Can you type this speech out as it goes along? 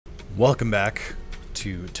Welcome back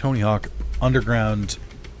to Tony Hawk Underground.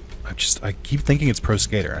 I keep thinking it's Pro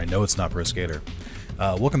Skater. I know it's not Pro Skater.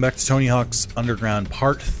 Welcome back to Tony Hawk's Underground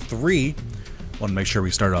Part 3. Want to make sure we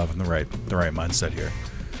start off in the right mindset here.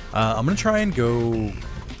 I'm gonna try and go.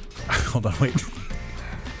 Hold on, wait.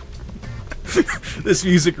 This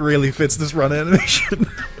music really fits this run animation.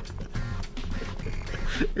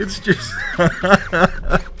 It's just.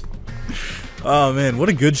 Oh man, what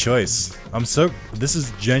a good choice. This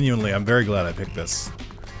is genuinely, I'm very glad I picked this.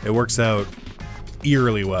 It works out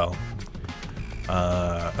eerily well.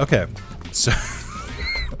 Okay, so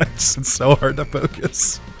it's so hard to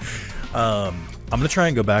focus. I'm gonna try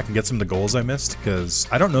and go back and get some of the goals I missed, because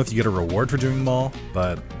I don't know if you get a reward for doing them all,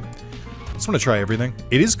 but I just want to try everything.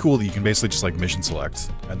 It is cool that you can basically just like mission select.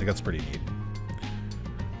 I think that's pretty neat.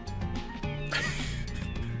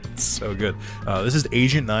 It's so good. This is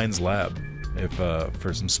Agent 9's lab. If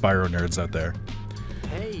for some Spyro nerds out there.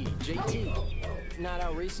 Hey, JT, not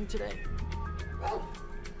out racing today?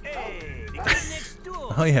 Hey, the guy next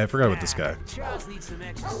door. Oh yeah, I forgot about this guy. Charles needs some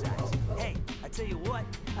exercise. Hey, I tell you what,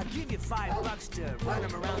 I'll give you $5 to run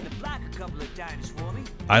him around the block a couple of times for me.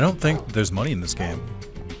 I don't think there's money in this game.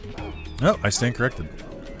 Oh, I stand corrected.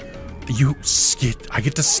 I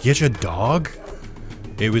get to sketch a dog?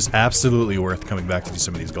 It was absolutely worth coming back to do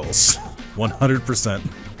some of these goals. 100%.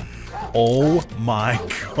 Oh my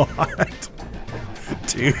god.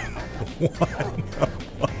 Dude, what the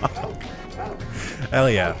fuck? Hell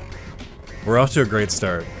yeah. We're off to a great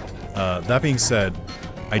start. That being said,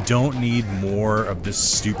 I don't need more of this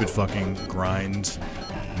stupid fucking grind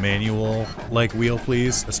manual like wheel,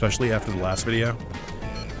 please, especially after the last video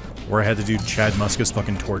where I had to do Chad Muska's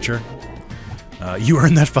fucking torture. You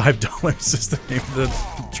earned that $5 is the name of the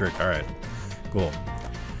trick. Alright, cool.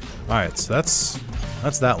 Alright, so that's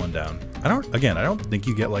that one down. I don't think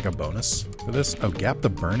you get like a bonus for this. Oh, Gap the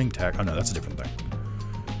Burning Tag. Oh no, that's a different thing.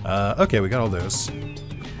 Okay, we got all those.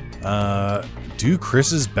 Do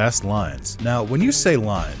Chris's best lines. Now, when you say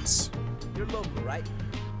lines, You're local, right?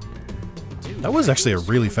 Dude, that was actually a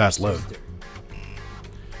really fast load.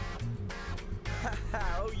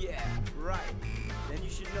 Oh yeah, right. Then you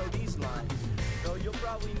should know these lines. Though you'll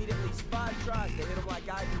probably need at least 5 tries to hit them like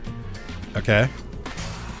I do. Okay.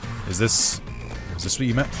 Is this what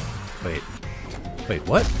you meant? Wait,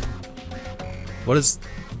 what? What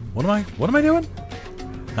am I doing?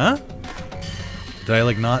 Huh? Did I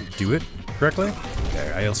like not do it correctly?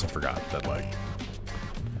 Okay, I also forgot that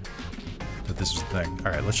that this was the thing.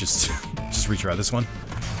 Alright, let's just retry this one.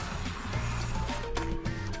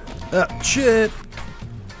 Ah, shit!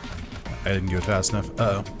 I didn't do it fast enough.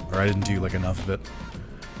 Uh-oh. Or I didn't do like enough of it.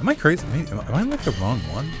 Am I crazy? Am I like the wrong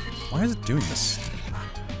one? Why is it doing this?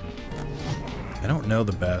 I don't know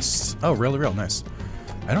the best. Oh, rail to rail, nice.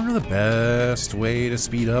 I don't know the best way to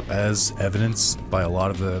speed up, as evidenced by a lot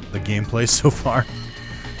of the gameplay so far.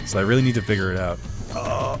 So I really need to figure it out.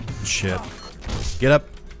 Oh, shit. Get up!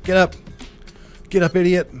 Get up! Get up,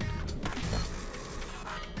 idiot!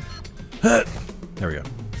 There we go.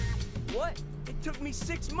 What? It took me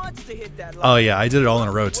 6 months to hit that line. Oh yeah, I did it all in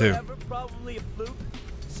a row too. Whatever, probably a fluke.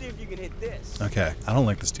 See if you can hit this. Okay, I don't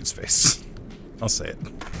like this dude's face. I'll say it.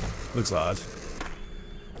 Looks odd.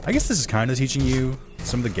 I guess this is kind of teaching you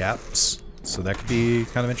some of the gaps, so that could be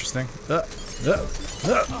kind of interesting.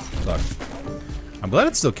 Fuck. I'm glad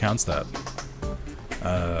it still counts that,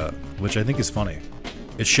 which I think is funny.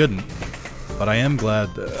 It shouldn't, but I am glad.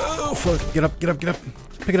 Oh fuck! Get up! Get up! Get up!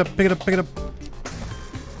 Pick it up! Pick it up! Pick it up!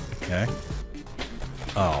 Okay.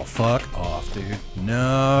 Oh fuck off, dude!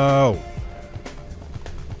 No!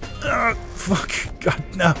 Fuck! God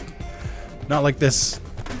no! Not like this.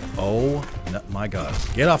 Oh no, my god.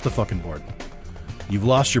 Get off the fucking board. You've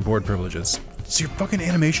lost your board privileges. So your fucking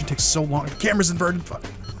animation takes so long. The camera's inverted. Fuck.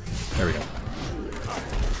 There we go.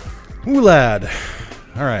 Ooh, lad.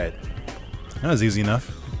 Alright. That was easy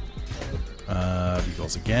enough.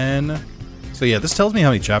 Vehicles again. So yeah, this tells me how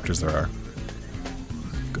many chapters there are.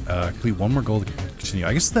 Complete one more goal to continue.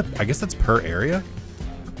 I guess that's per area.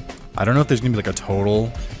 I don't know if there's gonna be like a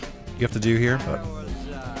total you have to do here, but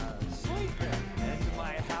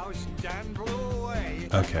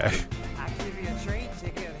okay. I'll give you a train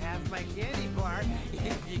ticket and half my candy bar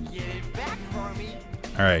if you get it back for me.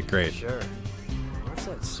 Alright, great. Sure. What's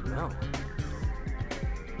that smell?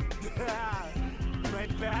 My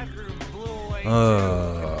bathroom blew away.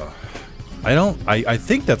 I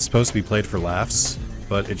think that's supposed to be played for laughs,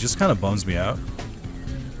 but it just kind of bums me out.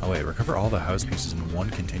 Oh wait, recover all the house pieces in one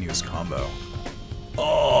continuous combo.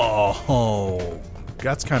 Oh,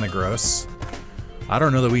 that's kind of gross. I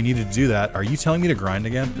don't know that we needed to do that. Are you telling me to grind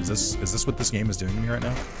again? Is this what this game is doing to me right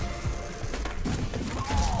now?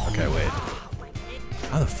 Okay, wait.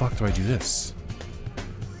 How the fuck do I do this?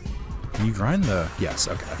 Can you grind the... Yes,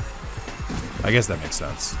 okay. I guess that makes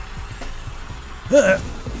sense.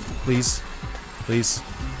 Please. Please.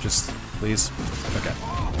 Just, please. Okay.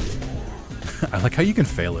 I like how you can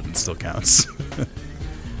fail it and it still counts.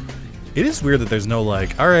 It is weird that there's no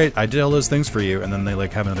like, alright, I did all those things for you, and then they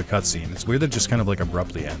like have another cutscene. It's weird that it just kind of like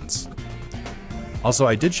abruptly ends. Also,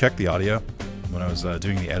 I did check the audio when I was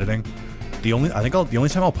doing the editing. The only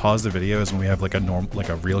time I'll pause the video is when we have like a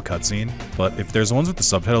real cutscene. But if there's ones with the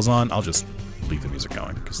subtitles on, I'll just leave the music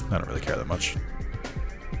going because I don't really care that much.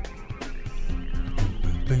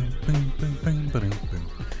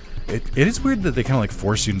 It is weird that they kind of like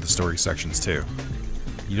force you into the story sections too.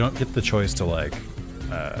 You don't get the choice to like.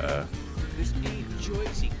 This ain't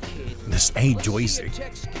Joycey, kid. This ain't Let's see your Joycey.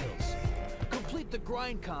 tech skills. Complete the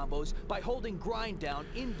grind combos by holding grind down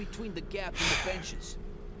in between the gaps in the benches.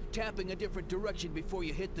 Tapping a different direction before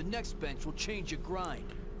you hit the next bench will change your grind.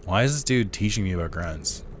 Why is this dude teaching me about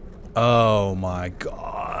grinds? Oh my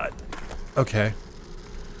god. Okay.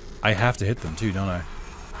 I have to hit them too, don't I?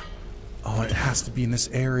 Oh, it has to be in this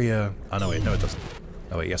area. Oh no, wait, no it doesn't.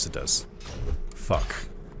 Oh wait, yes it does. Fuck.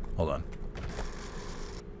 Hold on.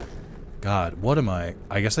 God, what am I?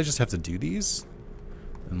 I guess I just have to do these?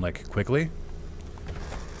 And like, quickly?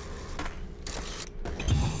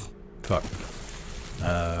 Fuck.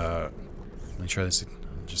 Let me try this.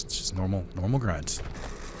 Just normal grinds.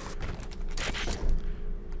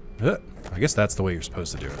 I guess that's the way you're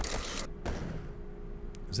supposed to do it.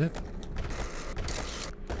 Is it?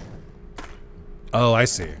 Oh, I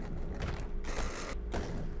see.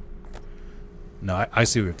 No, I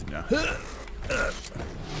see what we have to do now.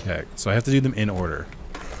 Okay, so I have to do them in order.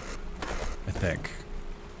 I think.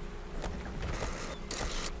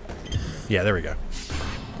 Yeah, there we go.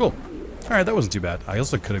 Cool. Alright, that wasn't too bad. I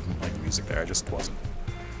also could have liked the music there, I just wasn't.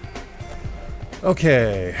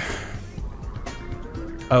 Okay.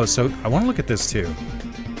 Oh, so I want to look at this too.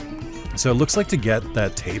 So it looks like to get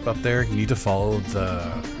that tape up there, you need to follow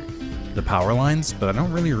the power lines, but I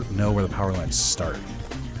don't really know where the power lines start.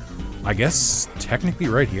 I guess technically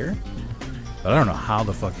right here, but I don't know how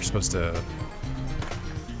the fuck you're supposed to...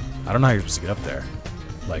 I don't know how you're supposed to get up there.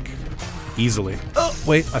 Like, easily. Oh,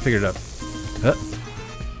 wait, I figured it out.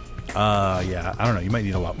 Yeah, I don't know, you might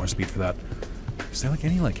need a lot more speed for that. Is there like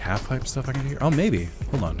any like half-pipe stuff I can do here? Oh, maybe.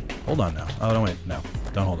 Hold on. Hold on now. Oh, no, wait, no.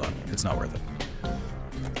 Don't hold on. It's not worth it.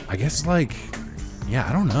 I guess like... Yeah,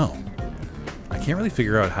 I don't know. I can't really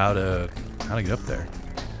figure out how to get up there.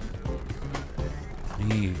 Let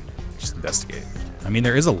me just investigate. I mean,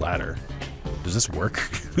 there is a ladder. Does this work?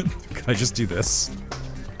 Can I just do this?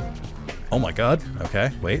 Oh my god.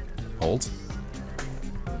 Okay, wait. Hold.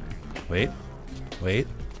 Wait. Wait.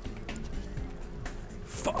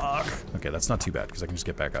 Fuck. Okay, that's not too bad, because I can just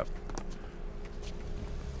get back up.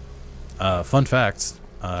 Fun fact,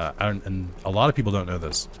 and a lot of people don't know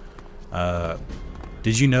this.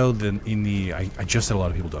 Did you know that in the... I just said a lot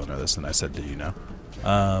of people don't know this, and I said, did you know?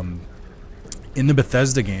 In the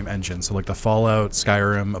Bethesda game engine, so like the Fallout,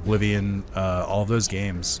 Skyrim, Oblivion, all of those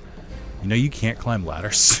games, you know you can't climb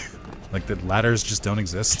ladders. Like the ladders just don't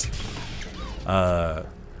exist.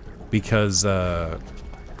 Because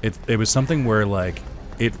it was something where like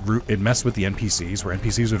it messed with the NPCs, where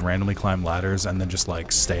NPCs would randomly climb ladders and then just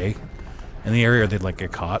like stay in the area, or they'd like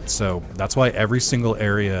get caught. So that's why every single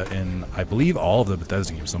area in, I believe, all of the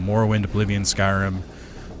Bethesda games, so Morrowind, Oblivion, Skyrim,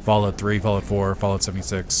 Fallout 3, Fallout 4, Fallout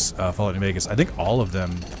 76, Fallout New Vegas, I think all of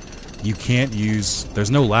them, you can't use, there's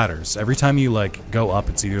no ladders. Every time you like go up,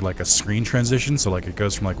 it's either like a screen transition, so like it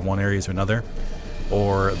goes from like one area to another,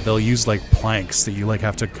 or they'll use like planks that you like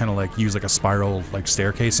have to kind of like use like a spiral like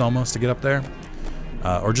staircase almost to get up there,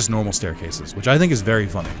 or just normal staircases, which I think is very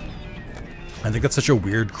funny. I think that's such a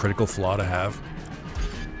weird critical flaw to have.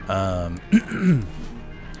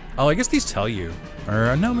 Oh, I guess these tell you,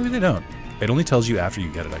 or no, maybe they don't. It only tells you after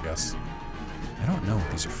you get it, I guess. I don't know what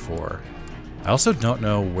these are for. I also don't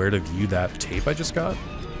know where to view that tape I just got.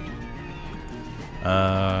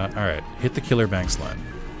 Alright. Hit the Killer Banks line.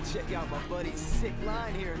 Check out my buddy's sick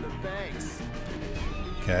line here in the banks.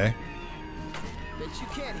 Okay. Bet you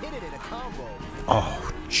can't hit it in a combo.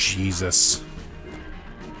 Oh, Jesus.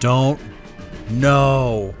 Don't.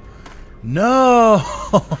 No. No!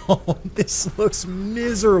 This looks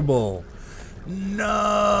miserable.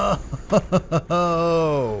 No!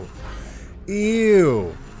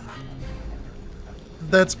 Ew.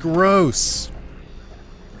 That's gross.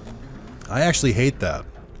 I actually hate that.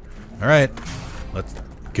 Alright. Let's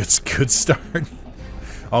get good start.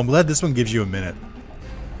 Oh, I'm glad this one gives you a minute.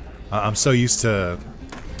 I'm so used to,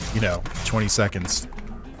 you know, 20 seconds.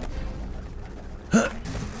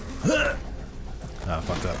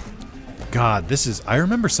 Fucked up. God, this is... I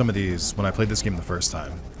remember some of these when I played this game the first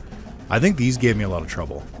time. I think these gave me a lot of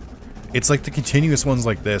trouble. It's like the continuous ones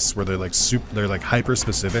like this, where they're like they're like hyper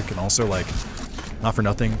specific and also like, not for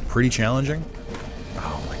nothing, pretty challenging.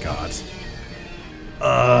 Oh my god.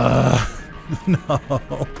 No.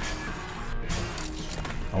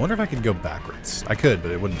 I wonder if I could go backwards. I could,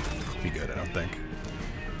 but it wouldn't be good, I don't think.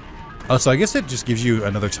 Oh, so I guess it just gives you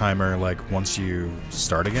another timer, like, once you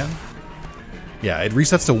start again? Yeah, it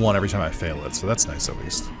resets to 1 every time I fail it, so that's nice at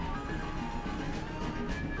least.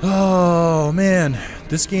 Oh, man.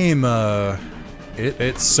 This game,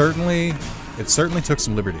 it certainly took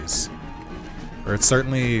some liberties. Or it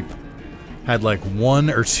certainly had, like, 1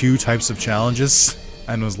 or 2 types of challenges,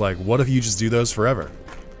 and was like, what if you just do those forever?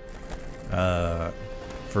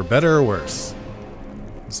 For better or worse.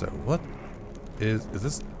 So, what is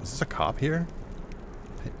this a cop here?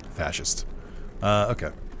 Fascist.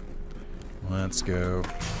 Okay. Let's go.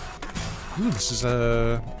 Ooh, this is,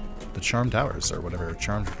 the Charm Towers, or whatever,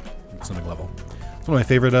 Charm something level. It's one of my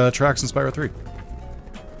favorite, tracks in Spyro 3.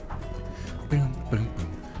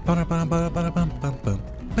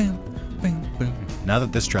 Now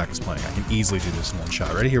that this track is playing, I can easily do this in one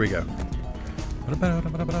shot. Ready? Here we go. Oh,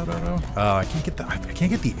 I can't get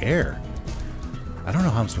the air. I don't know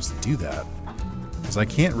how I'm supposed to do that. Because I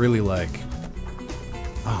can't really, like...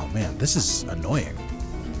 Oh, man, this is annoying.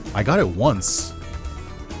 I got it once.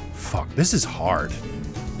 Fuck, this is hard.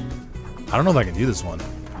 I don't know if I can do this one.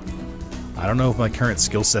 I don't know if my current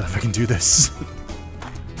skill set, if I can do this.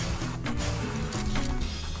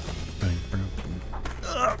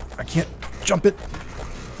 I can't jump it.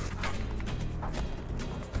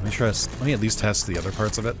 Let me at least test the other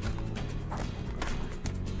parts of it. I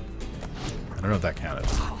don't know if that counted.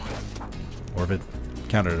 Or if it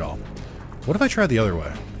counted at all. What if I tried the other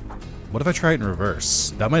way? What if I try it in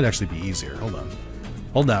reverse? That might actually be easier. Hold on.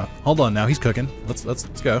 Hold on now. He's cooking. Let's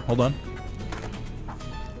go. Hold on.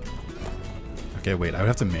 Okay, wait. I would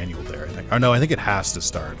have to manual there, I think. Oh, no, I think it has to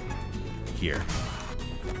start here.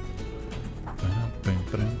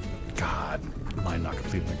 God. Mine not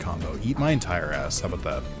completing the combo. Eat my entire ass. How about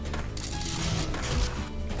that?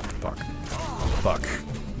 Fuck. Fuck.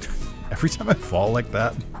 Every time I fall like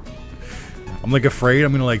that, I'm like afraid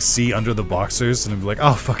I'm gonna like see under the boxers and I'm like,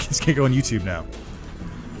 oh fuck, this can't go on YouTube now.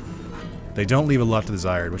 They don't leave a lot to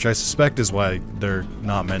desired, which I suspect is why they're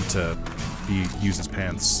not meant to be used as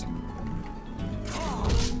pants.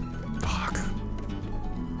 Fuck.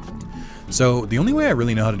 So the only way I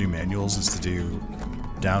really know how to do manuals is to do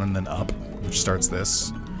down and then up, which starts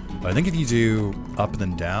this. But I think if you do up and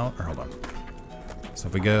then down, or hold on. So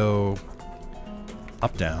if we go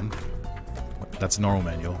up, down, that's normal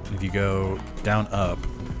manual. And if you go down, up,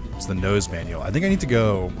 it's the nose manual. I think I need to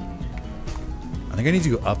go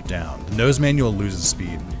up, down. The nose manual loses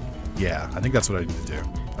speed. Yeah, I think that's what I need to do.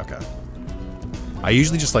 Okay. I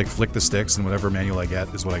usually just like flick the sticks and whatever manual I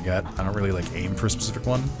get is what I get. I don't really like aim for a specific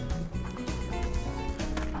one.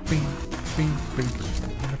 Bing, bing, bing, bing.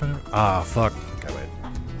 Ah, fuck. Okay, wait.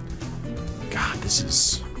 God, this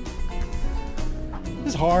is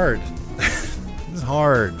hard. This is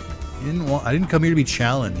hard. I didn't come here to be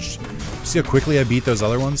challenged. See how quickly I beat those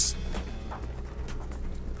other ones?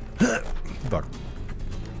 Fuck.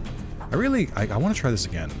 I want to try this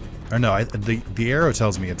again. Or no, the arrow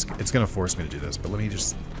tells me it's gonna force me to do this, but let me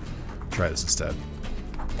just try this instead.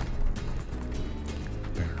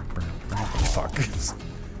 Fuck.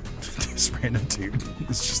 This random dude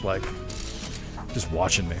is just like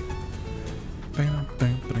watching me.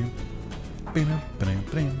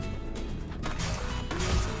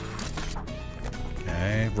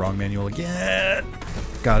 Okay, wrong manual again.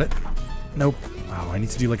 Got it. Nope. Oh, I need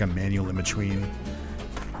to do like a manual in between.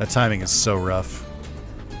 That timing is so rough.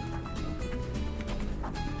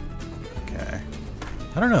 Okay.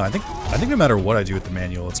 I don't know. I think no matter what I do with the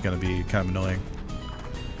manual, it's gonna be kind of annoying.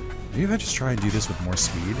 Maybe if I just try and do this with more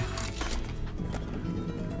speed.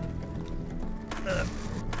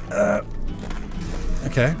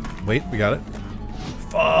 Okay. Wait, we got it.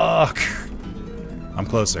 Fuck. I'm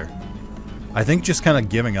closer. I think just kind of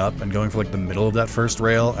giving up and going for like the middle of that first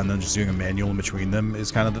rail and then just doing a manual in between them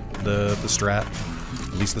is kind of the strat.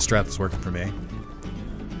 At least the strat that's working for me.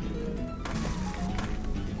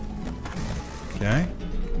 Okay.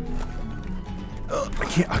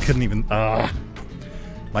 I couldn't even,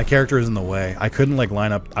 my character is in the way. I couldn't like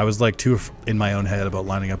line up. I was like too in my own head about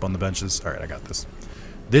lining up on the benches. All right, I got this.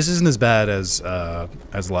 This isn't as bad as the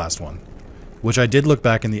last one, which I did look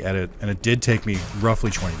back in the edit and it did take me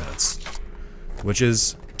roughly 20 minutes. Which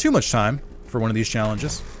is too much time for one of these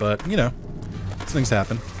challenges, but, you know, things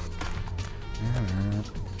happen.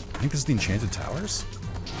 think this is the Enchanted Towers?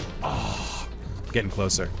 Oh, getting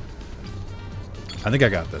closer. I think I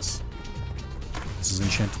got this. This is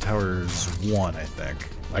Enchanted Towers 1, I think.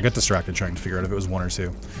 I got distracted trying to figure out if it was 1 or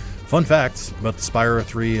 2. Fun fact about the Spyro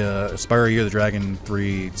 3, Spyro Year of the Dragon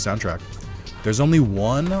 3 soundtrack. There's only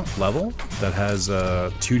one level that has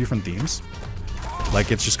 2 different themes.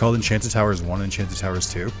 Like, it's just called Enchanted Towers 1 and Enchanted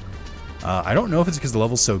Towers 2. I don't know if it's because the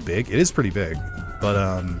level's so big. It is pretty big. But,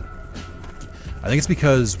 I think it's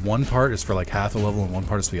because one part is for, like, half the level and one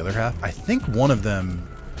part is for the other half. I think one of them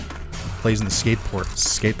plays in the skate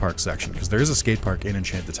park section, because there is a skate park in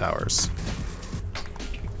Enchanted Towers.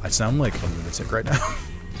 I sound like a lunatic right now.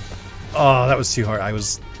 Oh, that was too hard. It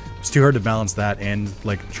was too hard to balance that and,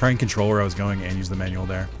 like, try and control where I was going and use the manual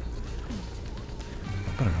there.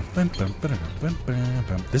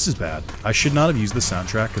 This is bad. I should not have used the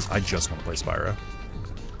soundtrack because I just want to play Spyro.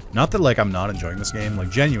 Not that, like, I'm not enjoying this game. Like,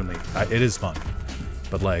 genuinely, it is fun.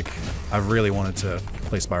 But, like, I've really wanted to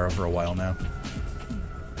play Spyro for a while now.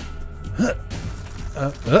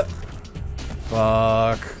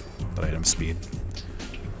 Fuck. But item speed.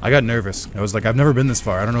 I got nervous. I was like, I've never been this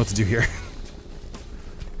far. I don't know what to do here.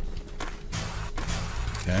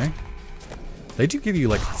 Okay. They do give you,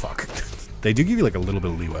 like, fuck. They do give you, like, a little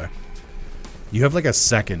bit of leeway. You have, like, a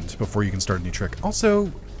second before you can start a new trick.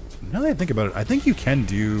 Also, now that I think about it, I think you can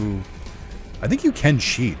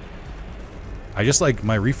cheat. I just, like,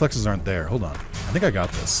 my reflexes aren't there. Hold on. I think I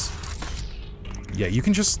got this. Yeah, you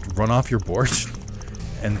can just run off your board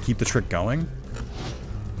and keep the trick going.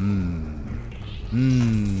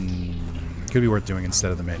 Could be worth doing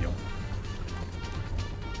instead of the manual.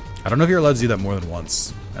 I don't know if you're allowed to do that more than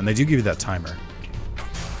once. And they do give you that timer.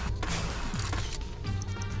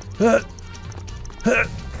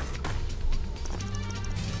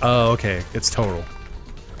 Oh, okay. It's total.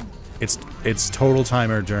 It's total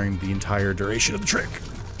timer during the entire duration of the trick.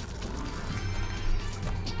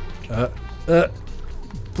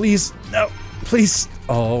 Please, no, please.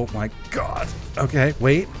 Oh my god. Okay,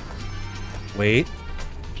 wait. Wait.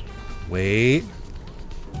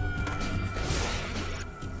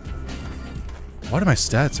 Why did my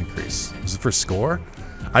stats increase? Was it for score?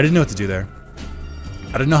 I didn't know what to do there.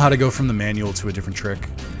 I didn't know how to go from the manual to a different trick.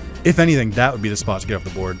 If anything, that would be the spot to get off the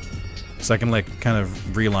board. So I can, like, kind of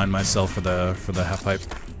realign myself for the half pipe.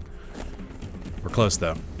 We're close,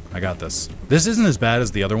 though. I got this. This isn't as bad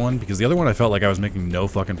as the other one, because the other one I felt like I was making no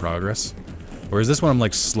fucking progress. Whereas this one I'm,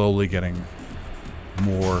 like, slowly getting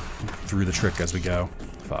more through the trick as we go.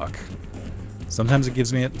 Fuck. Sometimes it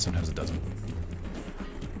gives me it, and sometimes it doesn't.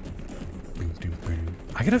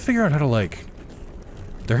 I gotta figure out how to, like...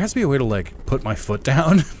 There has to be a way to, like, put my foot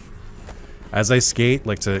down as I skate,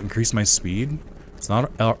 like, to increase my speed. It's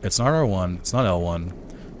not R1, it's not L1,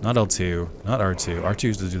 not L2, not R2. R2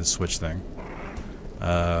 is to do the switch thing.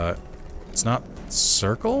 It's not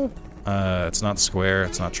circle, it's not square,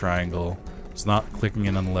 it's not triangle, it's not clicking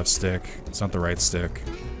in on the left stick, it's not the right stick.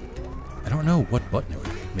 I don't know what button it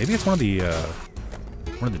would be. Maybe it's one of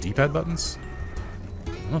the D-pad buttons?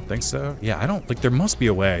 I don't think so. Yeah, I don't, like, there must be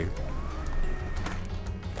a way.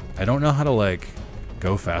 I don't know how to, like,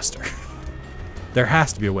 go faster. There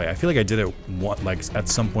has to be a way. I feel like I did it, like, at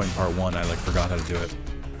some point in part 1, I, like, forgot how to do it.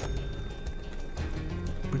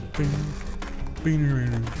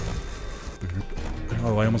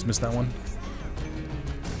 Oh, I almost missed that one.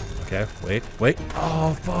 Okay, wait.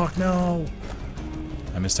 Oh, fuck, no.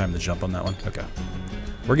 I missed time to jump on that one. Okay.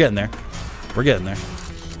 We're getting there.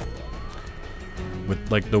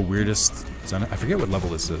 With, like, the weirdest... I forget what level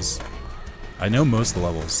this is. I know most of the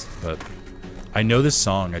levels, but... I know this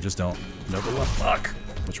song, I just don't know the level. Fuck!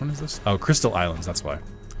 Which one is this? Oh, Crystal Islands, that's why.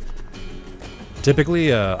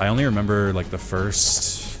 Typically, I only remember, like, the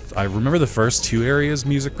first... I remember the first 2 areas'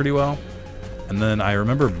 music pretty well. And then I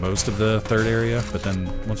remember most of the 3rd area, but then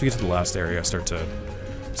once we get to the last area, I start to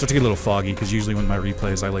get a little foggy, because usually when my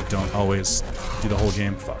replays, I, like, don't always do the whole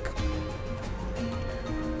game. Fuck.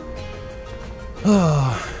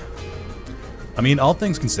 I mean, all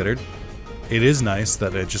things considered, it is nice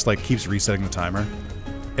that it just, like, keeps resetting the timer.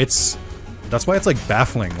 That's why it's, like,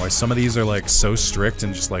 baffling why some of these are, like, so strict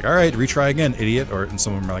and just like, alright, retry again, idiot. And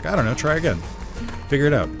some of them are like, I don't know, try again. Figure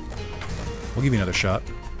it out. We'll give you another shot.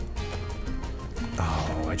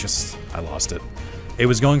 Oh, I lost it. It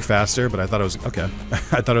was going faster, but I thought it was, okay.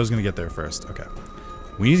 I thought I was gonna get there first. Okay.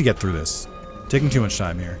 We need to get through this. Taking too much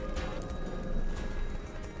time here.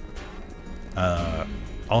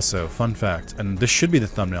 Also, fun fact, and this should be the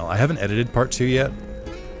thumbnail. I haven't edited part 2 yet,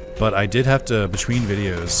 but I did have to, between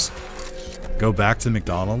videos, go back to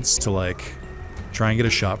McDonald's to, like, try and get a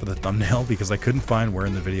shot for the thumbnail because I couldn't find where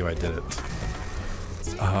in the video I did it.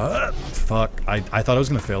 Fuck. I thought I was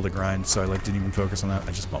gonna fail the grind, so I like didn't even focus on that.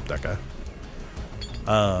 I just bumped that guy.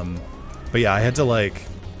 But yeah, I had to like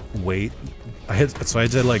wait. I had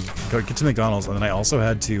to like go get to McDonald's, and then I also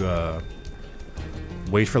had to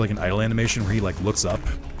wait for like an idle animation where he like looks up,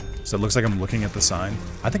 so it looks like I'm looking at the sign.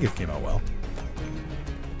 I think it came out well.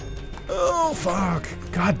 Oh fuck!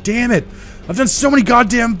 God damn it! I've done so many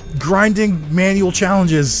goddamn grinding manual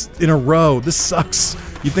challenges in a row. This sucks.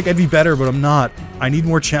 You'd think I'd be better, but I'm not. I need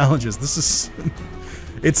more challenges. This is...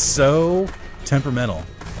 It's so temperamental.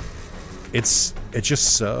 It's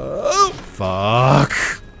just so... Fuck.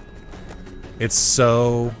 It's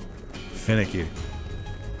so finicky.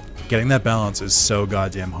 Getting that balance is so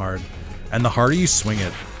goddamn hard. And the harder you swing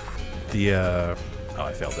it, the... Oh,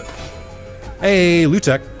 I failed it. Hey,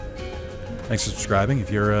 Lutek. Thanks for subscribing.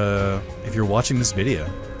 If you're watching this video,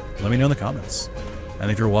 let me know in the comments. And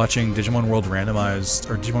if you're watching Digimon World Randomized,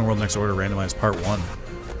 or Digimon World Next Order Randomized Part 1,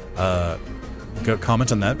 go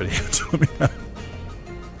comment on that video to let me know.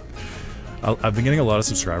 I've been getting a lot of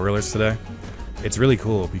subscriber alerts today. It's really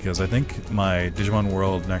cool because I think my Digimon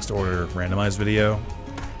World Next Order Randomized video,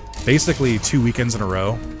 basically 2 weekends in a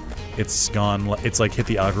row, it's like hit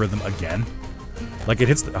the algorithm again. Like it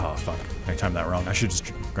hits the, oh fuck, I timed that wrong. I should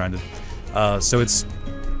just grinded. So it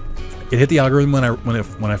hit the algorithm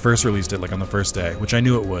when I first released it, like on the first day, which I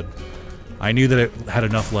knew it would. I knew that it had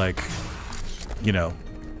enough, like, you know,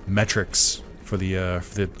 metrics for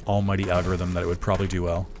the almighty algorithm that it would probably do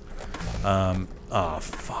well. Oh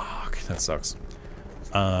fuck, that sucks.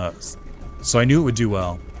 So I knew it would do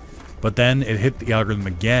well, but then it hit the algorithm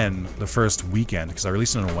again the first weekend because I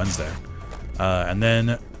released it on a Wednesday, and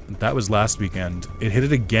then that was last weekend. It hit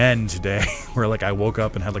it again today, where like I woke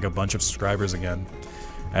up and had like a bunch of subscribers again.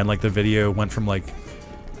 And like the video went from like,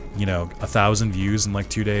 you know, 1,000 views in like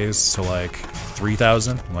 2 days to like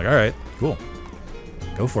 3,000. I'm like, all right, cool,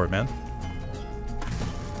 go for it, man.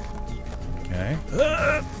 Okay.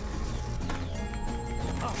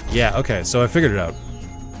 Yeah. Okay. So I figured it out.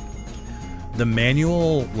 The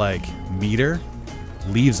manual like meter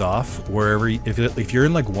leaves off wherever if you're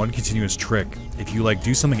in like one continuous trick. If you like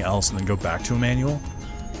do something else and then go back to a manual,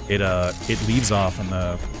 it leaves off on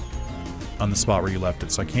the spot where you left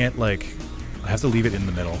it, so I can't, like, I have to leave it in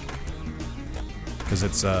the middle, because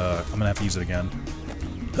it's, I'm gonna have to use it again.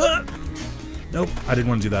 Nope, I didn't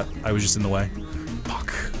want to do that. I was just in the way.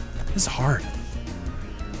 Fuck. This is hard.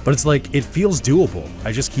 But it's like, it feels doable.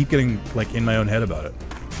 I just keep getting, like, in my own head about it.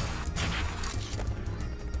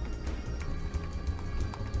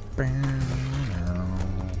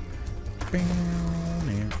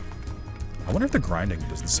 I wonder if the grinding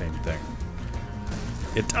does the same thing.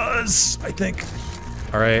 It does, I think.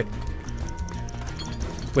 All right.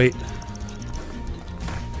 Wait.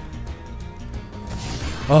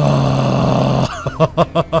 Oh,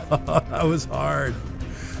 that was hard.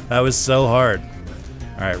 That was so hard.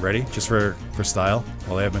 All right, ready? Just for style.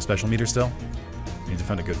 While I have my special meter still. I need to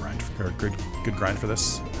find a good grind, or good grind for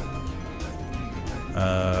this.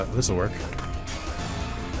 This will work.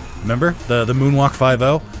 Remember the Moonwalk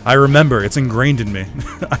 5-0? I remember. It's ingrained in me.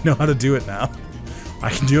 I know how to do it now. I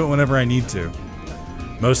can do it whenever I need to.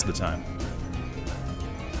 Most of the time.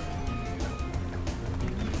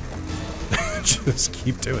 Just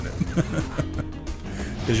keep doing it.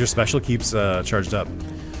 Because your special keeps charged up.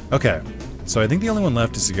 Okay, so I think the only one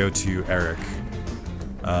left is to go to Eric.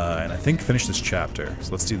 And I think finish this chapter.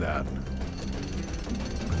 So let's do that.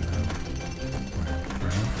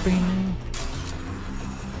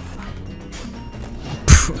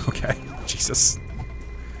 Okay, Jesus.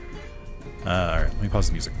 Alright, let me pause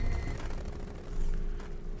the music.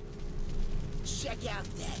 Check out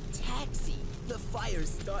that taxi. The fire's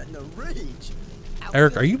starting to rage.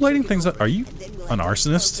 Eric, are you lighting things up? Are you an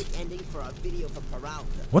arsonist?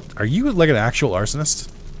 What? Are you like an actual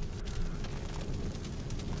arsonist?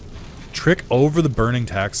 Trick over the burning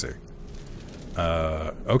taxi.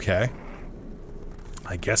 Okay.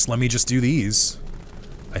 I guess let me just do these.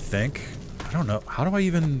 I think. I don't know. How do I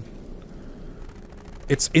even...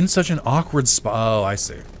 It's in such an awkward spot. Oh, I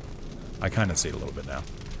see. I kind of see it a little bit now.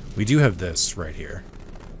 We do have this right here.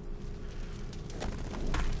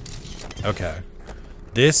 Okay.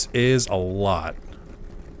 This is a lot.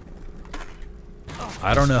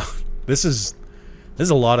 I don't know. This is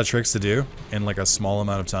a lot of tricks to do in like a small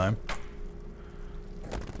amount of time.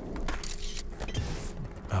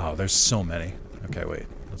 Oh, there's so many. Okay, wait.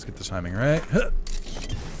 Let's get the timing right.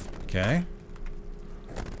 Okay.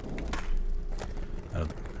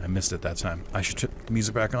 I missed it that time. I should put the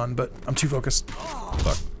music back on, but I'm too focused.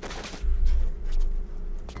 Fuck.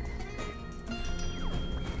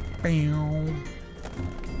 Oh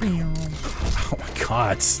my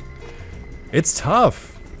god. It's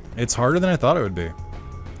tough. It's harder than I thought it would be.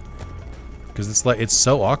 Because it's like, it's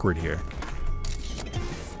so awkward here.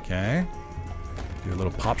 Okay. Do a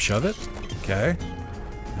little pop shove it. Okay.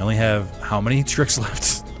 I only have how many tricks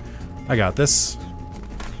left? I got this.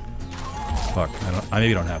 Fuck. I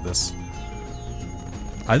maybe don't have this.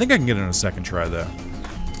 I think I can get it in a second try though.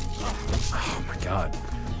 Oh my god.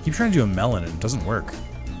 I keep trying to do a melon and it doesn't work.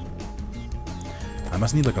 I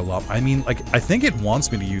must need like a lot. I mean, like, I think it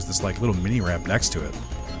wants me to use this like little mini ramp next to it.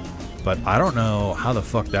 But I don't know how the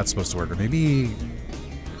fuck that's supposed to work. Or maybe...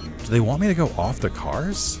 Do they want me to go off the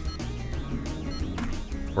cars?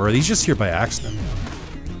 Or are these just here by accident?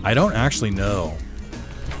 I don't actually know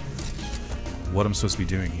what I'm supposed to be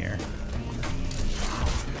doing here.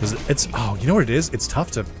 Because it's... Oh, you know what it is? It's tough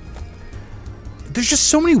to... There's just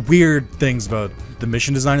so many weird things about the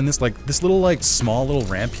mission design in this. Like, this little, like, small little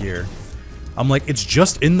ramp here. I'm like, it's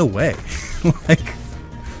just in the way. Like,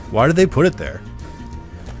 why did they put it there?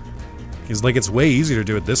 Because, like, it's way easier to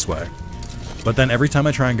do it this way. But then every time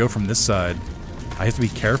I try and go from this side, I have to be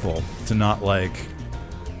careful to not, like,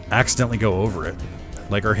 accidentally go over it.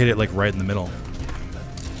 Like, or hit it, like, right in the middle.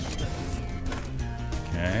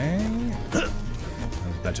 Okay.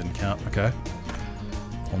 That didn't count. Okay.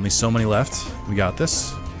 Only so many left. We got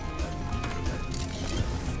this.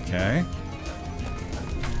 Okay.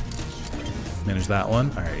 Manage that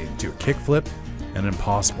one. Alright, do a kickflip and an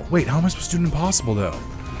impossible. Wait, how am I supposed to do an impossible, though?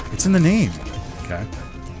 It's in the name. Okay.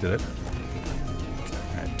 Did it.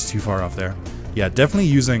 Alright, too far off there. Yeah, definitely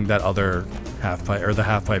using that other half pipe, or the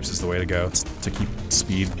half pipes is the way to go to keep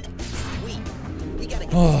speed.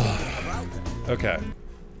 Oh. Okay.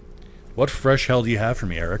 What fresh hell do you have for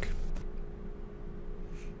me, Eric?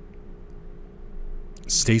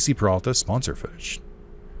 Stacy Peralta sponsor footage.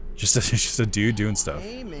 Just a dude doing stuff.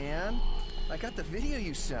 Hey man, I got the video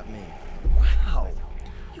you sent me. Wow,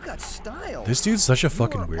 you got style. This dude's such a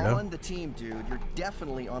fucking weirdo. You're on the team, dude. You're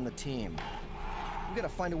definitely on the team. We gotta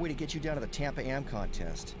find a way to get you down to the Tampa Am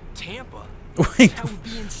contest. Tampa? Wait, That would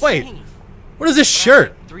be insane. wait. What is this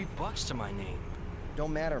shirt? $3 to my name.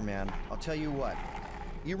 Don't matter, man. I'll tell you what.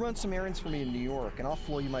 You run some errands for me in New York, and I'll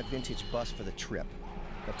flow you my vintage bus for the trip.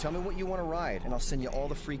 Now tell me what you want to ride, and I'll send you all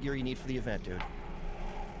the free gear you need for the event, dude.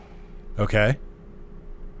 Okay.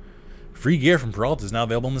 Free gear from Peralta is now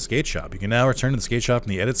available in the skate shop. You can now return to the skate shop in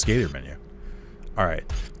the Edit Skater menu. Alright,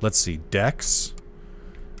 let's see. Decks.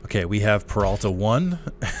 Okay, we have Peralta 1.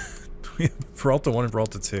 We have Peralta 1 and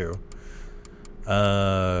Peralta 2.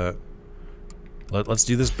 Let's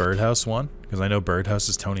do this Birdhouse one, because I know Birdhouse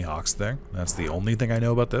is Tony Hawk's thing. That's the only thing I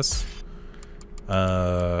know about this.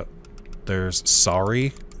 There's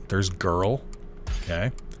Sorry. There's Girl.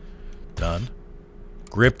 Okay. Done.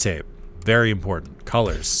 Grip tape. Very important.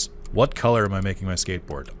 Colors. What color am I making my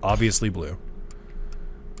skateboard? Obviously blue.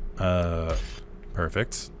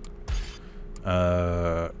 Perfect.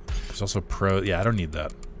 There's also yeah, I don't need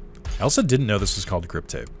that. I also didn't know this was called grip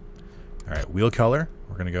tape. Alright, wheel color.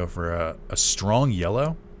 We're gonna go for a strong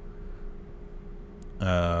yellow.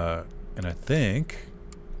 And I think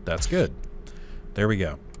that's good. There we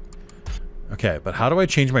go. Okay, but how do I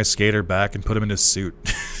change my skater back and put him in his suit?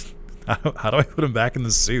 How do I put him back in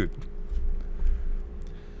the suit?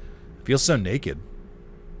 Feels so naked.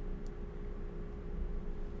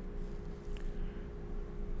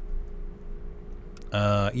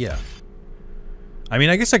 Yeah. I mean,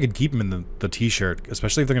 I guess I could keep him in the t-shirt,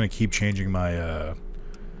 especially if they're going to keep changing my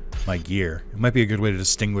my gear. It might be a good way to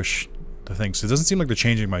distinguish the things. So it doesn't seem like they're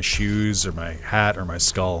changing my shoes or my hat or my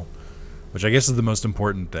skull, which I guess is the most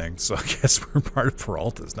important thing. So I guess we're part of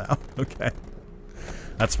Peralta's now. Okay.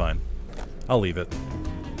 That's fine. I'll leave it.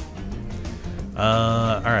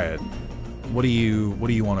 Alright. What do you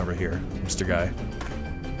want over here, Mr. Guy?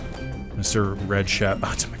 Mr. Red Chef.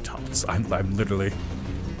 Oh, it's McDonald's. I'm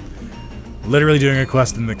literally doing a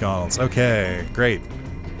quest in McDonald's. Okay, great.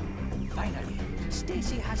 Finally,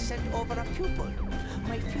 Stacy has sent over a pupil.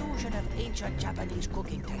 My fusion of ancient Japanese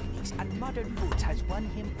cooking techniques and modern foods has won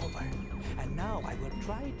him over. And now I will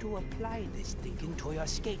try to apply this thinking to your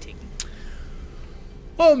skating.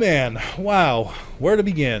 Oh man, wow. Where to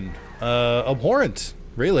begin? Abhorrent,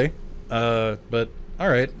 really. But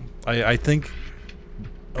alright. I think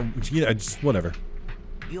you know, just whatever.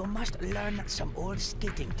 You must learn some old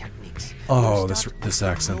skating techniques. Oh, this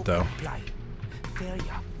accent though.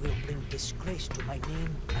 Failure will bring disgrace to my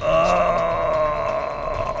name.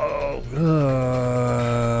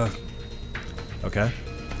 Okay.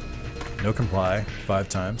 No comply 5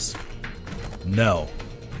 times. No.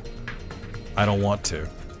 I don't want to.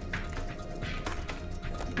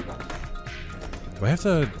 Do I have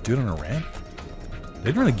to do it on a ramp? They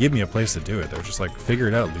didn't really give me a place to do it. They were just like, figure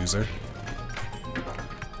it out, loser.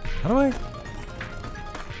 How do I?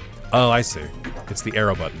 Oh, I see. It's the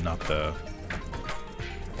arrow button, not the...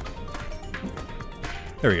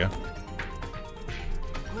 There we go.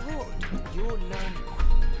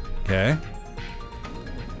 Okay.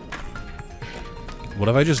 What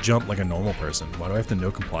if I just jump like a normal person? Why do I have to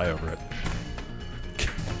no comply over it?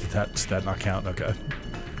 Does that not count? Okay.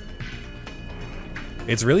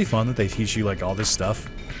 It's really fun that they teach you like all this stuff.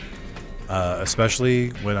 Especially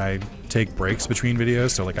when I take breaks between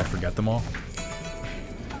videos, so like I forget them all.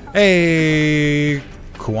 Hey,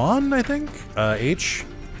 Kwan, I think? H.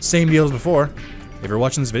 Same deal as before. If you're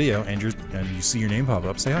watching this video and you see your name pop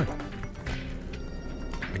up, say hi.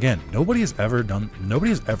 Again, nobody has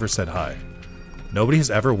ever said hi. Nobody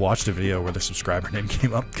has ever watched a video where their subscriber name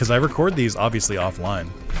came up, because I record these obviously offline.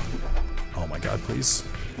 Oh my god, please.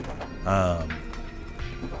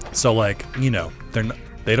 So like, you know,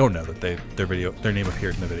 they don't know that their name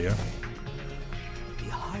appeared in the video.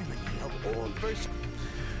 The harmony of all versions.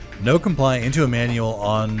 No comply into a manual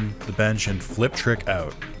on the bench and flip trick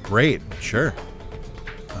out. Great, sure.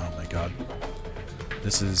 Oh my god.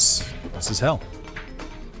 This is hell.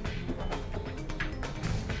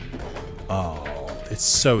 Oh, it's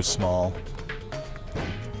so small.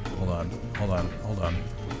 Hold on.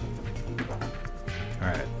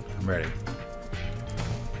 Alright, I'm ready.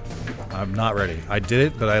 I'm not ready. I did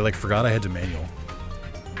it, but I like forgot I had to manual.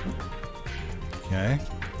 Okay.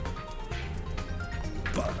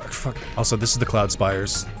 Fuck. Also, this is the Cloud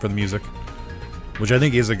Spires for the music, which I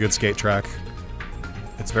think is a good skate track.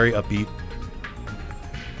 It's very upbeat.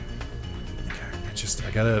 Okay,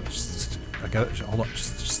 I gotta hold on.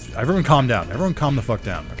 Just everyone calm down. Everyone calm the fuck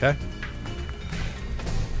down, okay?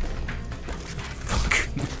 Fuck.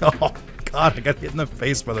 Oh god, I got hit in the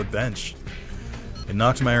face by the bench. It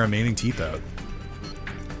knocked my remaining teeth out.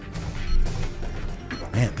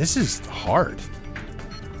 Man, this is hard.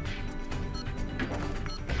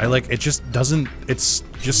 It just doesn't, it's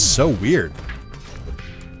just so weird.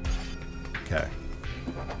 Okay.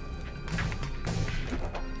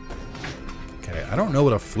 Okay, I don't know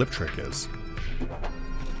what a flip trick is.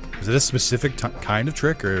 Is it a specific kind of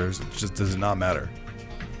trick, or is it just, does it not matter?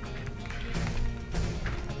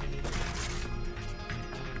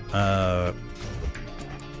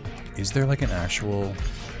 Is there like an actual...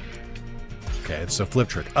 Okay, it's a flip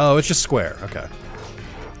trick. Oh, it's just square. Okay.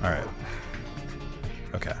 Alright.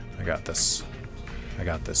 Okay, I got this. I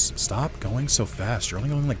got this. Stop going so fast. You're only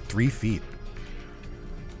going like 3 feet.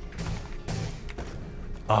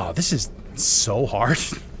 Oh, this is so hard.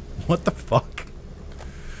 What the fuck?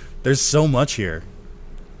 There's so much here.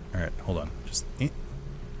 Alright, hold on. Just...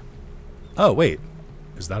 Oh, wait.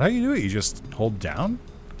 Is that how you do it? You just hold down?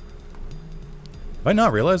 Have I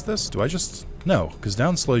not realized this? Do I just... No, because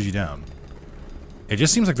down slows you down. It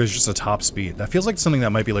just seems like there's just a top speed. That feels like something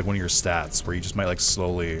that might be like one of your stats, where you just might like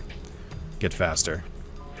slowly get faster.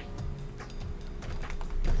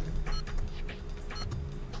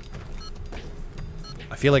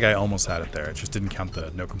 I feel like I almost had it there. It just didn't count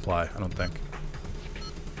the no comply, I don't think.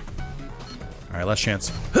 Alright, last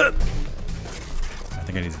chance. I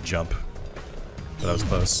think I need to jump. But that was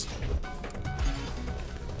close.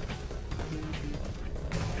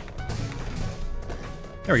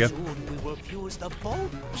 There we go.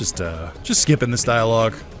 Just skipping this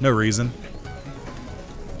dialogue. No reason.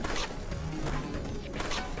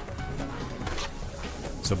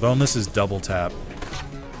 So boneless is double tap.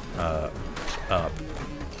 Up.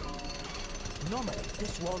 Normally,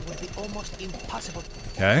 this wall would be almost impossible.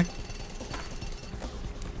 Okay.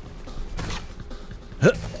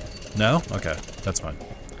 No? Okay, that's fine.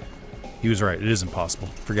 He was right. It is impossible.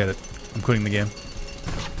 Forget it. I'm quitting the game.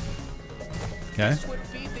 Okay.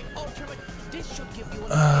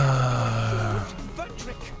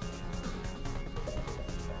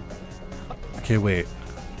 Okay, wait.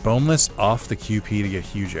 Boneless off the QP to get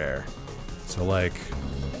huge air. So, like...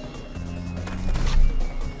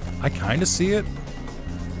 I kind of see it.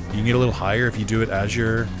 You can get a little higher if you do it as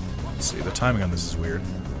you're... Let's see, the timing on this is weird.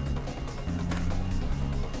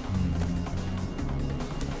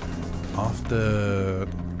 Off the...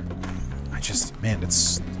 Man,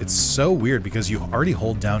 it's so weird because you already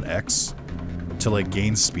hold down X to, like,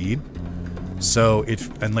 gain speed. So,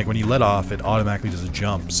 and, like, when you let off, it automatically does a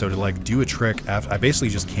jump. So, to, like, do a trick, I basically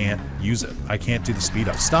just can't use it. I can't do the speed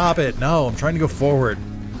up. Stop it! No, I'm trying to go forward.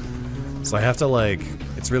 So, I have to, like...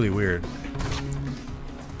 It's really weird.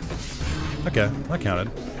 Okay, that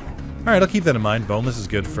counted. Alright, I'll keep that in mind. Boneless is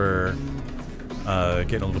good for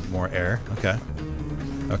getting a little bit more air. Okay.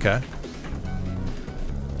 Okay.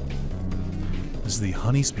 This is the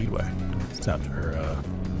Honey Speedway. Sound her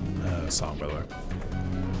song, by the way.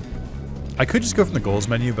 I could just go from the goals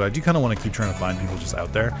menu, but I do kind of want to keep trying to find people just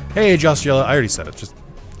out there. Hey, Josh Yella, I already said it. Just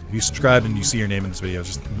if you subscribe and you see your name in this video,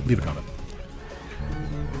 just leave a comment.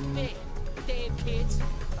 Hey, damn kids.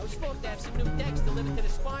 I was supposed to have some new decks delivered to the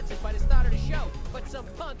sponsors by the start of the show, but some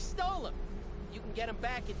punk stole them. You can get them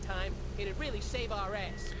back in time, it'd really save our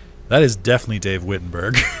ass. That is definitely Dave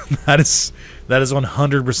Wittenberg. that is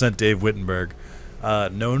 100% Dave Wittenberg.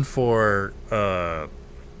 Known for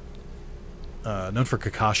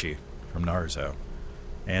Kakashi from Naruto,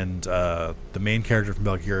 and the main character from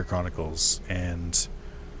Valkyria Chronicles, and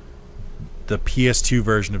the PS2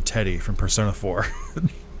 version of Teddy from Persona 4.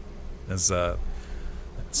 It's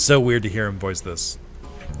so weird to hear him voice this.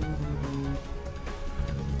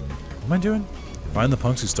 What am I doing? Find the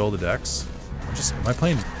punks who stole the decks? Am I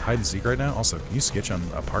playing hide and seek right now? Also, can you sketch on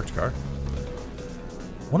a parked car?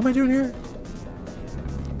 What am I doing here?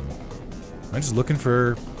 Am I just looking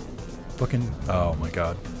for fucking... Oh my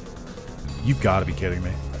god. You've got to be kidding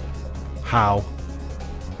me. How?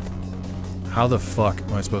 How the fuck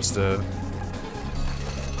am I supposed to...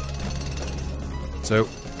 So,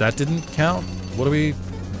 that didn't count? What do we...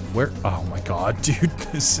 Where... Oh my god, dude.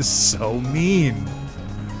 This is so mean.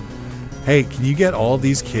 Hey, can you get all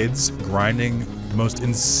these kids grinding the most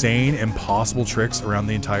insane, impossible tricks around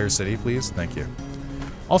the entire city, please? Thank you.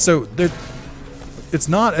 Also, it's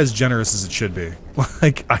not as generous as it should be.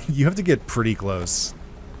 Like, you have to get pretty close.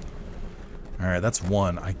 Alright, that's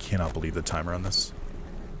one. I cannot believe the timer on this.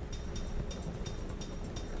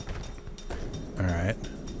 Alright.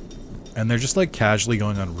 And they're just, like, casually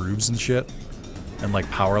going on roofs and shit. And, like,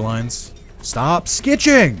 power lines. Stop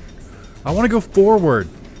skitching! I want to go forward.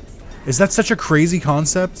 Is that such a crazy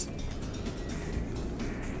concept?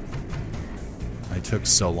 I took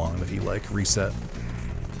so long that he, like, reset.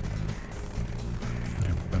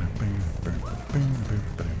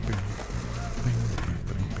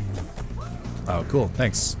 Oh, cool.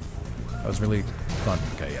 Thanks. That was really fun.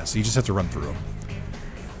 Okay, yeah, so you just have to run through them.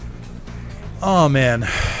 Oh, man.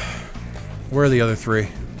 Where are the other three?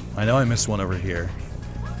 I know I missed one over here.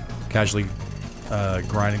 Casually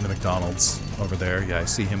grinding the McDonald's over there. Yeah, I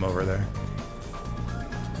see him over there.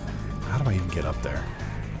 How do I even get up there?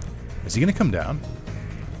 Is he going to come down?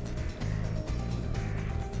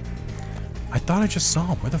 I thought I just saw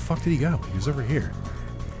him. Where the fuck did he go? He was over here.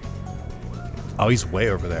 Oh, he's way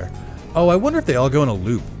over there. Oh, I wonder if they all go in a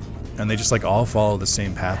loop and they just like all follow the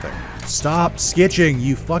same pathing. Stop skitching,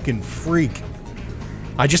 you fucking freak.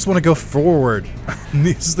 I just want to go forward.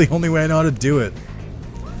 This is the only way I know how to do it.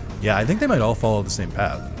 Yeah, I think they might all follow the same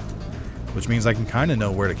path, which means I can kind of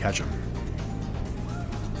know where to catch him.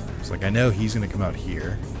 It's like I know he's going to come out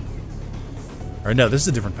here. Or no, this is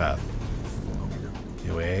a different path.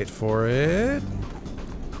 You wait for it.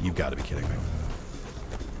 You've got to be kidding me.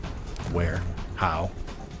 Where? How?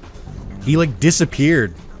 He, like,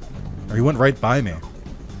 disappeared. Or he went right by me.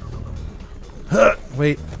 Huh,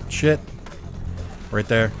 wait. Shit. Right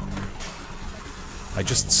there. I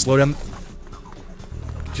just slow down.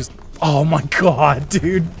 Just... Oh my god,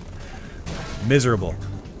 dude. Miserable.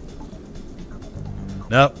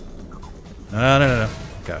 Nope. No.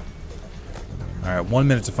 Okay. Alright, 1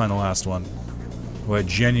 minute to find the last one. Who I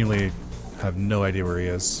genuinely have no idea where he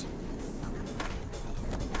is.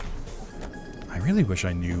 I really wish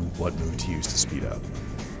I knew what move to use to speed up.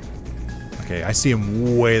 Okay, I see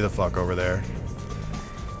him way the fuck over there.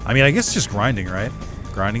 I mean, I guess just grinding, right?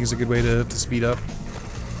 Grinding is a good way to speed up.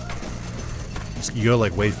 You go,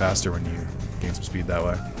 like, way faster when you gain some speed that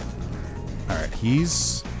way. Alright,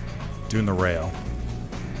 he's doing the rail.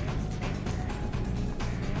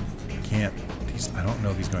 I don't know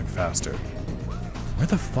if he's going faster. Where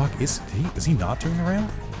the fuck is he? Is he not doing the rail?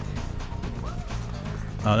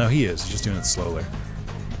 Oh, no, he is. He's just doing it slowly.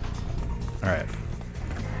 Alright.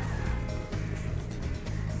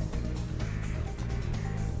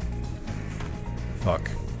 Fuck.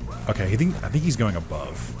 Okay, I think he's going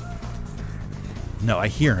above. No, I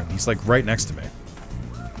hear him. He's, like, right next to me.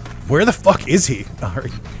 Where the fuck is he?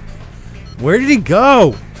 Where did he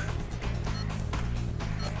go?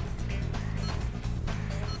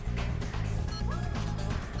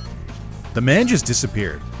 The man just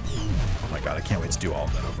disappeared. Oh my god, I can't wait to do all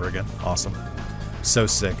of that over again. Awesome. So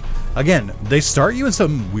sick. Again, they start you in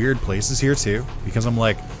some weird places here too, because I'm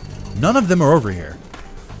like, none of them are over here.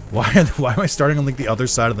 Why am I starting on like the other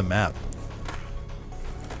side of the map?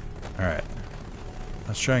 Alright.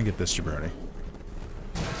 Let's try and get this jabroni.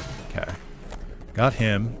 Okay. Got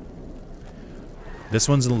him. This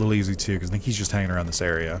one's a little easy too, because I think he's just hanging around this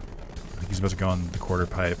area. I think he's about to go on the quarter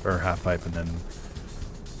pipe, or half pipe, and then...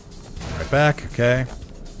 right back, okay.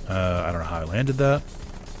 I don't know how I landed that.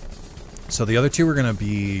 So the other two are going to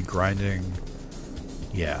be grinding.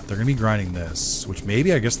 Yeah, they're going to be grinding this, which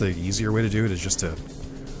maybe I guess the easier way to do it is just to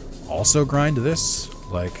also grind this.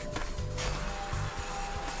 Like,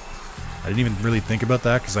 I didn't even really think about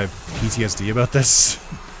that because I have PTSD about this.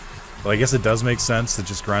 But I guess it does make sense to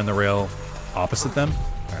just grind the rail opposite them.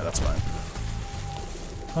 Alright, that's fine.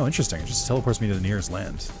 Oh, interesting. It just teleports me to the nearest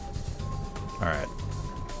land. Alright.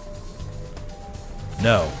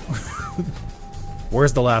 No.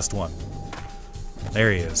 Where's the last one?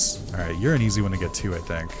 There he is. Alright, you're an easy one to get to, I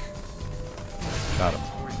think. Got him.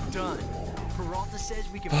 We're done. Peralta says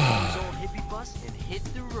we can put his old hippie bus and hit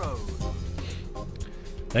the road.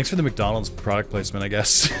 Thanks for the McDonald's product placement, I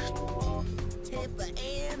guess. Tampa,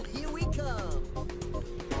 and here we come.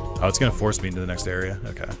 Oh, it's gonna force me into the next area?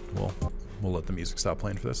 Okay, well, we'll let the music stop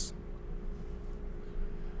playing for this.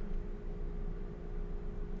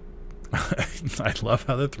 I love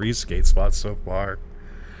how the 3 skate spots so far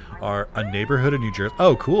are a neighborhood in New Jersey.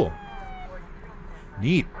 Oh, cool.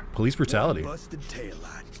 Neat. Police brutality. Busted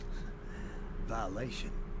taillight.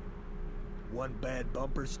 Violation. One bad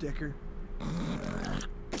bumper sticker.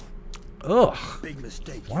 Ugh. Big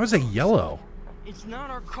mistake. Why was it yellow? It's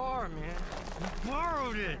not our car, man. We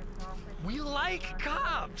borrowed it. We like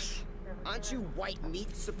cops. Aren't you white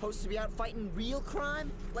meat supposed to be out fighting real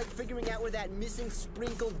crime? Like figuring out where that missing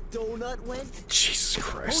sprinkled donut went? Jesus Oh,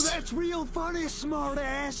 Christ. that's real funny,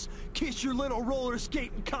 smartass. Kiss your little roller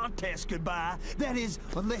skating contest goodbye. That is,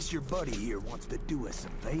 unless your buddy here wants to do us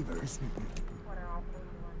some favors.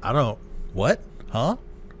 I don't... What? Huh?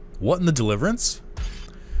 What in the Deliverance?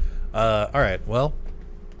 Alright, well...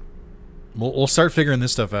 We'll start figuring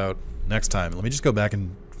this stuff out next time. Let me just go back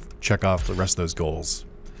and check off the rest of those goals.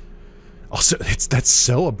 Also, that's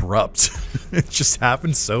so abrupt. It just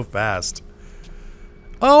happened so fast.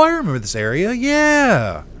 Oh, I remember this area.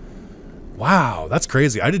 Yeah. Wow, that's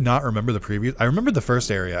crazy. I did not remember the previous. I remember the first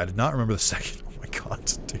area. I did not remember the second. Oh my god,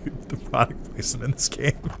 dude, the product placement in this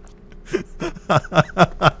game.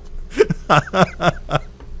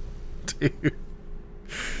 Dude.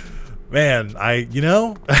 Man,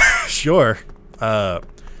 sure.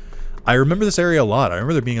 I remember this area a lot. I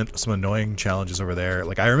remember there being some annoying challenges over there.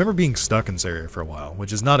 Like, I remember being stuck in this area for a while,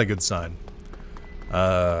 which is not a good sign.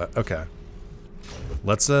 Okay.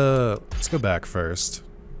 Let's go back first.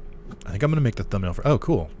 I think I'm gonna make the thumbnail for... Oh,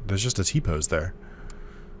 cool. There's just a T-pose there.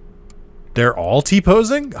 They're all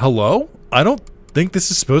T-posing? Hello? I don't think this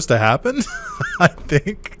is supposed to happen. I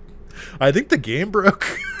think the game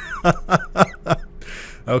broke.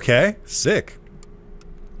 Okay, sick.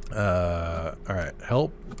 Alright,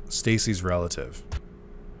 help Stacy's relative.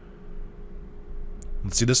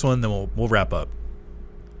 Let's see this one, then we'll wrap up.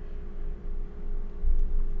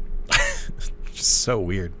 Just so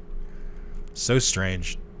weird. So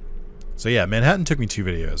strange. So yeah, Manhattan took me 2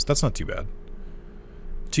 videos. That's not too bad.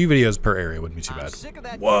 2 videos per area wouldn't be too bad. Sick of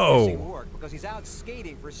that Whoa! missing work because he's out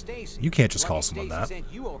skating for Stacy. You can't just call Lucky someone Stacy that. sent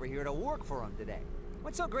you over here to work for him today.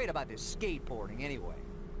 What's so great about this skateboarding anyway?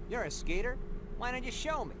 You're a skater? Why don't you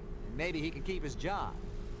show me? And maybe he can keep his job.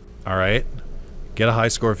 Alright. Get a high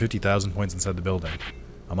score of 50,000 points inside the building.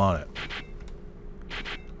 I'm on it.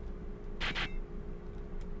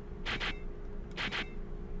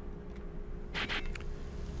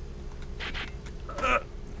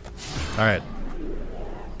 Alright.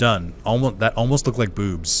 Done. That almost looked like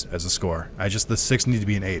boobs as a score. The 6 needed to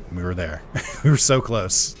be an 8, and we were there. We were so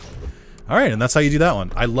close. Alright, and that's how you do that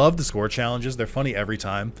one. I love the score challenges. They're funny every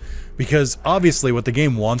time. Because, obviously, what the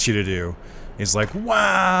game wants you to do is like,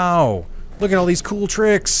 wow! Look at all these cool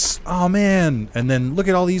tricks! Oh, man! And then, look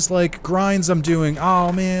at all these, like, grinds I'm doing!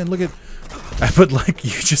 Oh, man, look at... But, like,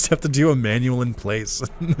 you just have to do a manual in place.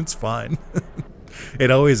 It's fine.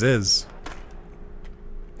 It always is.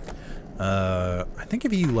 I think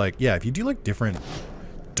if you, like... Yeah, if you do, like, different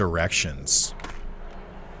directions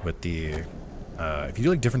with the... if you do,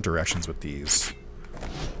 like, different directions with these...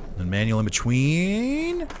 Then manual in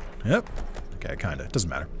between... Yep. Okay, kinda. It doesn't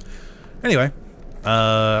matter. Anyway,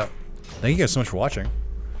 thank you guys so much for watching.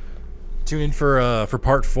 Tune in for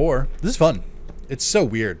part 4. This is fun. It's so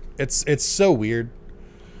weird. It's so weird.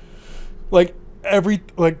 Like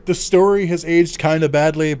the story has aged kind of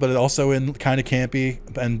badly, but it also in kind of campy,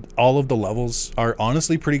 and all of the levels are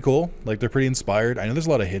honestly pretty cool. Like, they're pretty inspired. I know there's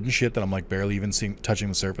a lot of hidden shit that I'm like barely even touching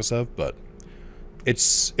the surface of, but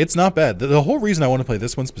it's not bad. The whole reason I want to play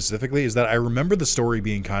this one specifically is that I remember the story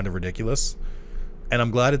being kind of ridiculous, and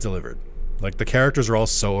I'm glad it delivered. Like, the characters are all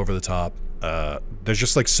so over the top. There's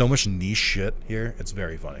just like so much niche shit here. It's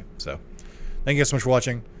very funny. So, thank you guys so much for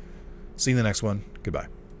watching. See you in the next one. Goodbye.